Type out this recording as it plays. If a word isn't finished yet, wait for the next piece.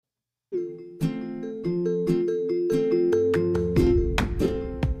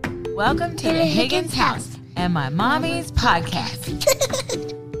Welcome to the Higgins House and my mommy's podcast.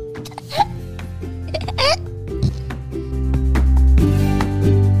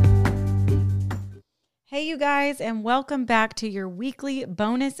 Hey, you guys, and welcome back to your weekly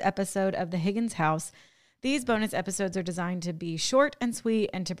bonus episode of the Higgins House. These bonus episodes are designed to be short and sweet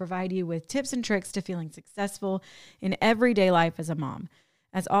and to provide you with tips and tricks to feeling successful in everyday life as a mom.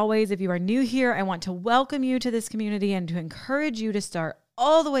 As always, if you are new here, I want to welcome you to this community and to encourage you to start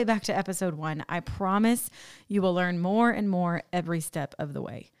all the way back to episode 1. I promise you will learn more and more every step of the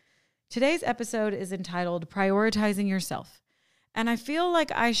way. Today's episode is entitled Prioritizing Yourself, and I feel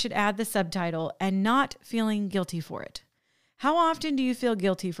like I should add the subtitle, and not feeling guilty for it. How often do you feel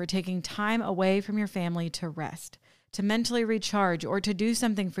guilty for taking time away from your family to rest, to mentally recharge, or to do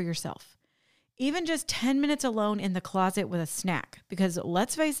something for yourself? Even just 10 minutes alone in the closet with a snack, because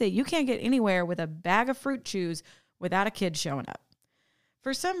let's face it, you can't get anywhere with a bag of fruit chews without a kid showing up.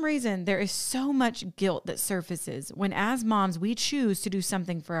 For some reason, there is so much guilt that surfaces when, as moms, we choose to do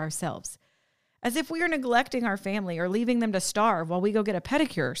something for ourselves, as if we are neglecting our family or leaving them to starve while we go get a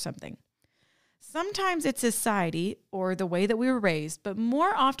pedicure or something. Sometimes it's society or the way that we were raised, but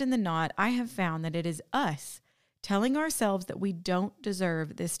more often than not, I have found that it is us telling ourselves that we don't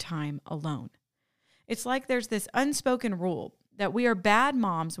deserve this time alone. It's like there's this unspoken rule that we are bad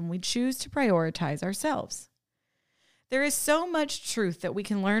moms when we choose to prioritize ourselves. There is so much truth that we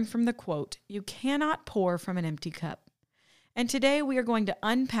can learn from the quote, "You cannot pour from an empty cup." And today we are going to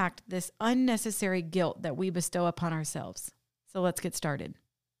unpack this unnecessary guilt that we bestow upon ourselves. So let's get started.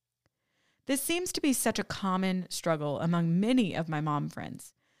 This seems to be such a common struggle among many of my mom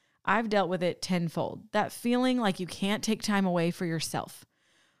friends. I've dealt with it tenfold, that feeling like you can't take time away for yourself,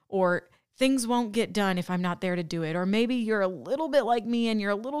 or things won't get done if I'm not there to do it. Or maybe you're a little bit like me and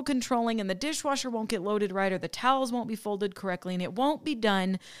you're a little controlling and the dishwasher won't get loaded right, or the towels won't be folded correctly and it won't be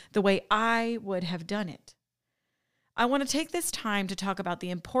done the way I would have done it. I want to take this time to talk about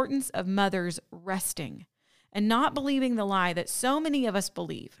the importance of mothers resting and not believing the lie that so many of us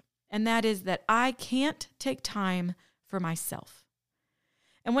believe, and that is that I can't take time for myself.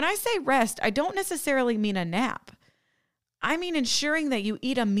 And when I say rest, I don't necessarily mean a nap. I mean ensuring that you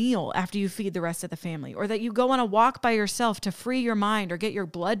eat a meal after you feed the rest of the family, or that you go on a walk by yourself to free your mind or get your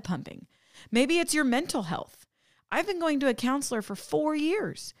blood pumping. Maybe it's your mental health. I've been going to a counselor for 4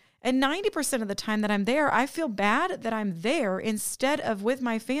 years, and 90% of the time that I'm there, I feel bad that I'm there instead of with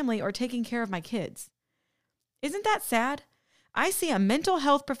my family or taking care of my kids. Isn't that sad? I see a mental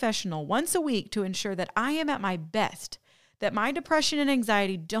health professional once a week to ensure that I am at my best, that my depression and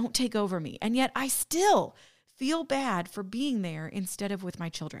anxiety don't take over me, and yet I still feel bad for being there instead of with my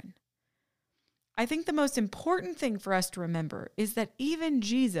children. I think the most important thing for us to remember is that even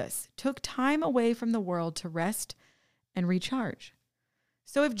Jesus took time away from the world to rest and recharge.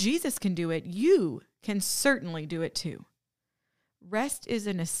 So if Jesus can do it, you can certainly do it too. Rest is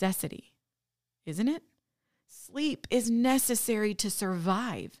a necessity, isn't it? Sleep is necessary to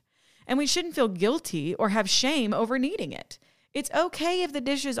survive, and we shouldn't feel guilty or have shame over needing it. It's okay if the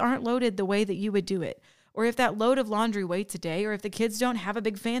dishes aren't loaded the way that you would do it, or if that load of laundry waits a day, or if the kids don't have a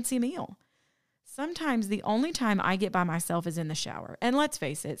big fancy meal. Sometimes the only time I get by myself is in the shower, and let's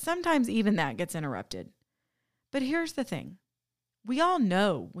face it, sometimes even that gets interrupted. But here's the thing. We all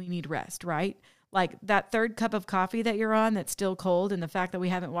know we need rest, right? Like that third cup of coffee that you're on that's still cold, and the fact that we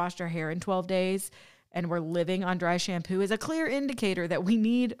haven't washed our hair in 12 days and we're living on dry shampoo is a clear indicator that we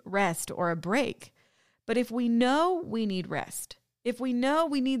need rest or a break. But if we know we need rest, if we know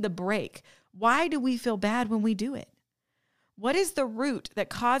we need the break, why do we feel bad when we do it? What is the root that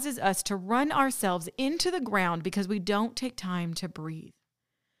causes us to run ourselves into the ground because we don't take time to breathe?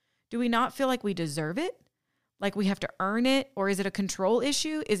 Do we not feel like we deserve it? Like we have to earn it? Or is it a control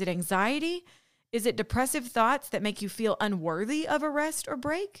issue? Is it anxiety? Is it depressive thoughts that make you feel unworthy of a rest or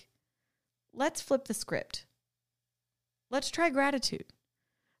break? Let's flip the script. Let's try gratitude.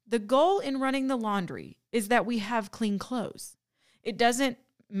 The goal in running the laundry is that we have clean clothes. It doesn't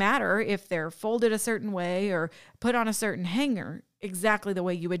matter if they're folded a certain way or put on a certain hanger exactly the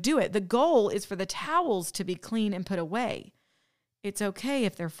way you would do it. The goal is for the towels to be clean and put away. It's okay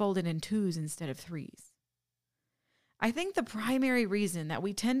if they're folded in 2s instead of 3s. I think the primary reason that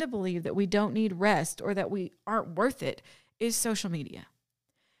we tend to believe that we don't need rest or that we aren't worth it is social media.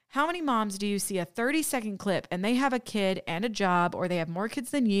 How many moms do you see a 30-second clip and they have a kid and a job, or they have more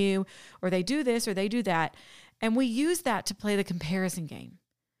kids than you, or they do this or they do that, and we use that to play the comparison game,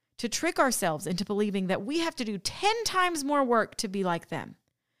 to trick ourselves into believing that we have to do 10 times more work to be like them.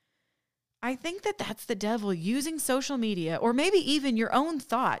 I think that that's the devil using social media, or maybe even your own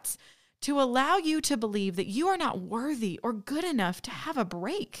thoughts, to allow you to believe that you are not worthy or good enough to have a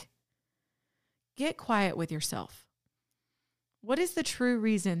break. Get quiet with yourself. What is the true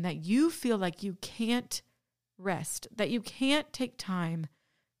reason that you feel like you can't rest, that you can't take time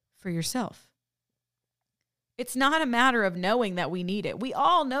for yourself? It's not a matter of knowing that we need it. We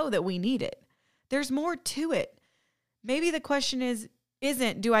all know that we need it. There's more to it. Maybe the question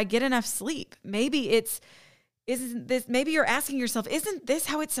isn't, do I get enough sleep? Maybe maybe you're asking yourself, isn't this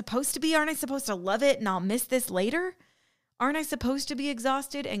how it's supposed to be? Aren't I supposed to love it and I'll miss this later? Aren't I supposed to be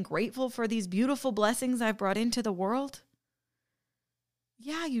exhausted and grateful for these beautiful blessings I've brought into the world?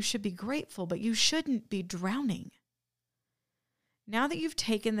 Yeah, you should be grateful, but you shouldn't be drowning. Now that you've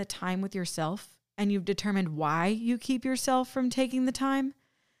taken the time with yourself and you've determined why you keep yourself from taking the time,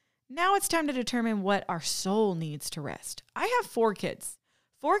 now it's time to determine what our soul needs to rest. I have 4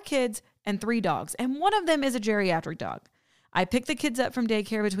 kids and 3 dogs, and one of them is a geriatric dog. I pick the kids up from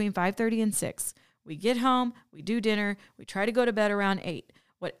daycare between 5:30 and 6. We get home, we do dinner, we try to go to bed around 8.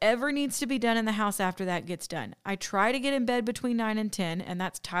 Whatever needs to be done in the house after that gets done. I try to get in bed between 9 and 10, and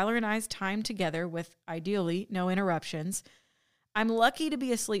that's Tyler and I's time together with, ideally, no interruptions. I'm lucky to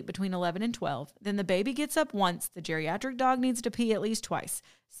be asleep between 11 and 12. Then the baby gets up once. The geriatric dog needs to pee at least twice.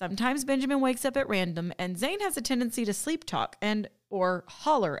 Sometimes Benjamin wakes up at random, and Zane has a tendency to sleep talk or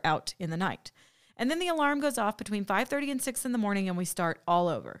holler out in the night. And then the alarm goes off between 5:30 and 6 in the morning, and we start all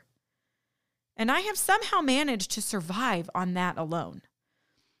over. And I have somehow managed to survive on that alone.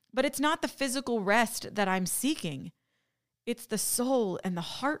 But it's not the physical rest that I'm seeking. It's the soul and the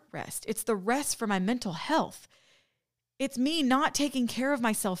heart rest. It's the rest for my mental health. It's me not taking care of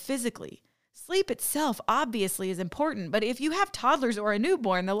myself physically. Sleep itself obviously is important, but if you have toddlers or a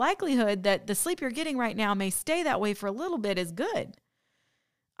newborn, the likelihood that the sleep you're getting right now may stay that way for a little bit is good.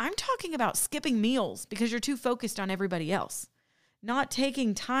 I'm talking about skipping meals because you're too focused on everybody else. Not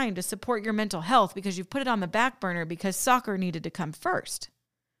taking time to support your mental health because you've put it on the back burner because soccer needed to come first.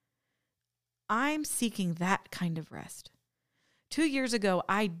 I'm seeking that kind of rest. 2 years ago,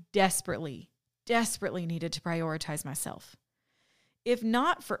 I desperately needed to prioritize myself. If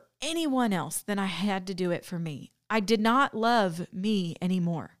not for anyone else, then I had to do it for me. I did not love me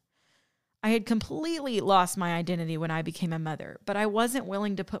anymore. I had completely lost my identity when I became a mother, but I wasn't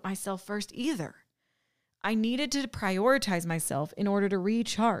willing to put myself first either. I needed to prioritize myself in order to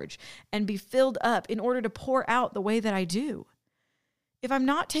recharge and be filled up in order to pour out the way that I do. If I'm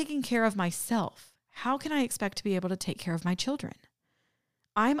not taking care of myself, how can I expect to be able to take care of my children?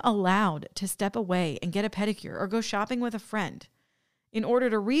 I'm allowed to step away and get a pedicure or go shopping with a friend in order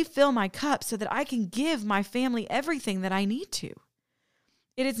to refill my cup so that I can give my family everything that I need to.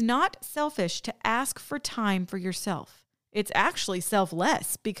 It is not selfish to ask for time for yourself. It's actually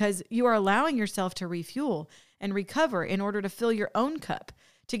selfless because you are allowing yourself to refuel and recover in order to fill your own cup,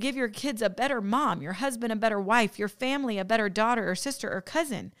 to give your kids a better mom, your husband a better wife, your family a better daughter or sister or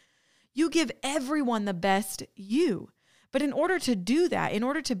cousin. You give everyone the best you. But in order to do that, in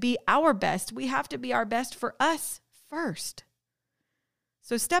order to be our best, we have to be our best for us first.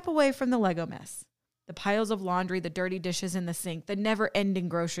 So step away from the Lego mess, the piles of laundry, the dirty dishes in the sink, the never-ending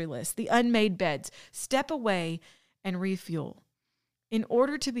grocery list, the unmade beds. Step away and refuel. In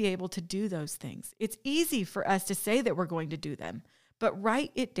order to be able to do those things, it's easy for us to say that we're going to do them, but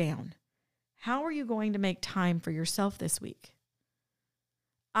write it down. How are you going to make time for yourself this week?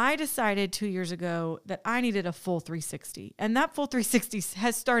 I decided 2 years ago that I needed a full 360, and that full 360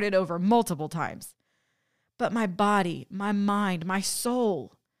 has started over multiple times. But my body, my mind, my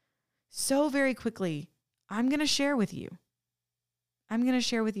soul, so very quickly, I'm going to share with you. I'm going to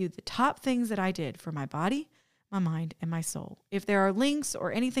share with you the top things that I did for my body, my mind, and my soul. If there are links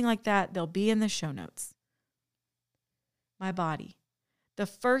or anything like that, they'll be in the show notes. My body. The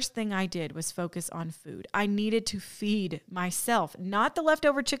first thing I did was focus on food. I needed to feed myself, not the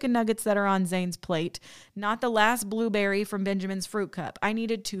leftover chicken nuggets that are on Zane's plate, not the last blueberry from Benjamin's fruit cup. I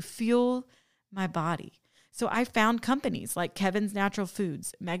needed to fuel my body. So I found companies like Kevin's Natural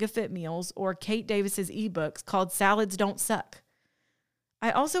Foods, MegaFit Meals, or Kate Davis's ebooks called Salads Don't Suck.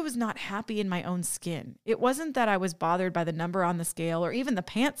 I also was not happy in my own skin. It wasn't that I was bothered by the number on the scale or even the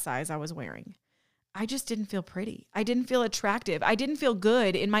pant size I was wearing. I just didn't feel pretty. I didn't feel attractive. I didn't feel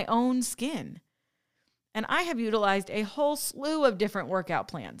good in my own skin. And I have utilized a whole slew of different workout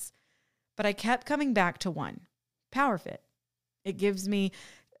plans, but I kept coming back to one, PowerFit. It gives me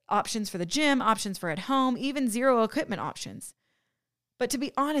options for the gym, options for at home, even zero equipment options. But to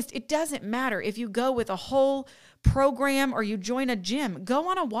be honest, it doesn't matter if you go with a whole program or you join a gym. Go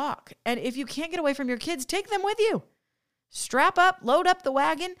on a walk. And if you can't get away from your kids, take them with you. Strap up, load up the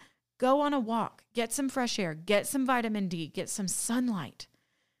wagon, go on a walk, get some fresh air, get some vitamin D, get some sunlight,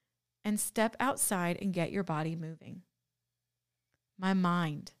 and step outside and get your body moving. My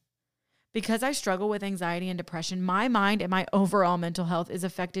mind. Because I struggle with anxiety and depression, my mind and my overall mental health is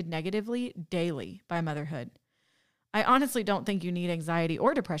affected negatively daily by motherhood. I honestly don't think you need anxiety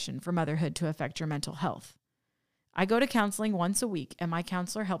or depression for motherhood to affect your mental health. I go to counseling once a week, and my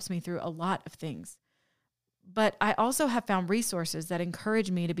counselor helps me through a lot of things. But I also have found resources that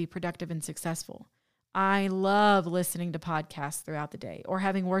encourage me to be productive and successful. I love listening to podcasts throughout the day or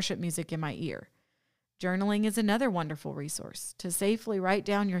having worship music in my ear. Journaling is another wonderful resource to safely write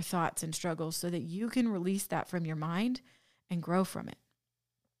down your thoughts and struggles so that you can release that from your mind and grow from it.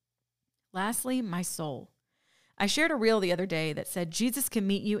 Lastly, my soul. I shared a reel the other day that said Jesus can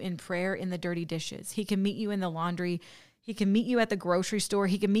meet you in prayer in the dirty dishes. He can meet you in the laundry. He can meet you at the grocery store.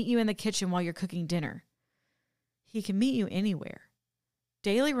 He can meet you in the kitchen while you're cooking dinner. He can meet you anywhere.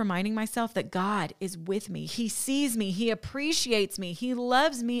 Daily reminding myself that God is with me. He sees me. He appreciates me. He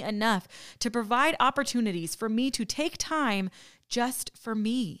loves me enough to provide opportunities for me to take time just for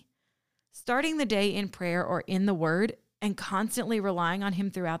me. Starting the day in prayer or in the Word and constantly relying on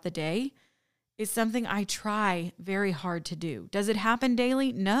Him throughout the day is something I try very hard to do. Does it happen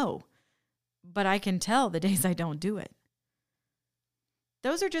daily? No. But I can tell the days I don't do it.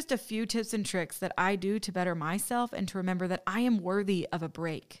 Those are just a few tips and tricks that I do to better myself and to remember that I am worthy of a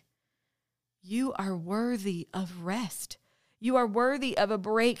break. You are worthy of rest. You are worthy of a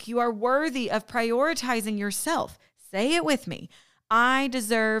break. You are worthy of prioritizing yourself. Say it with me. I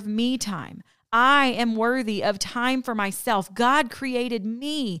deserve me time. I am worthy of time for myself. God created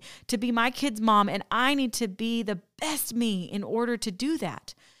me to be my kid's mom, and I need to be the best me in order to do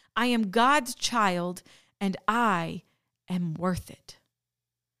that. I am God's child, and I am worth it.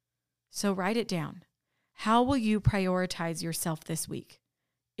 So write it down. How will you prioritize yourself this week?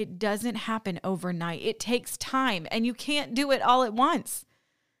 It doesn't happen overnight. It takes time, and you can't do it all at once.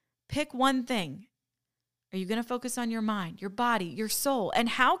 Pick one thing. Are you going to focus on your mind, your body, your soul? And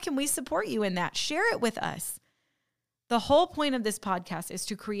how can we support you in that? Share it with us. The whole point of this podcast is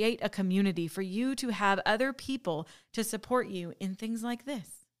to create a community for you to have other people to support you in things like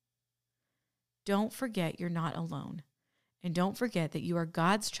this. Don't forget you're not alone. And don't forget that you are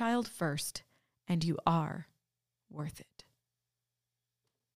God's child first, and you are worth it.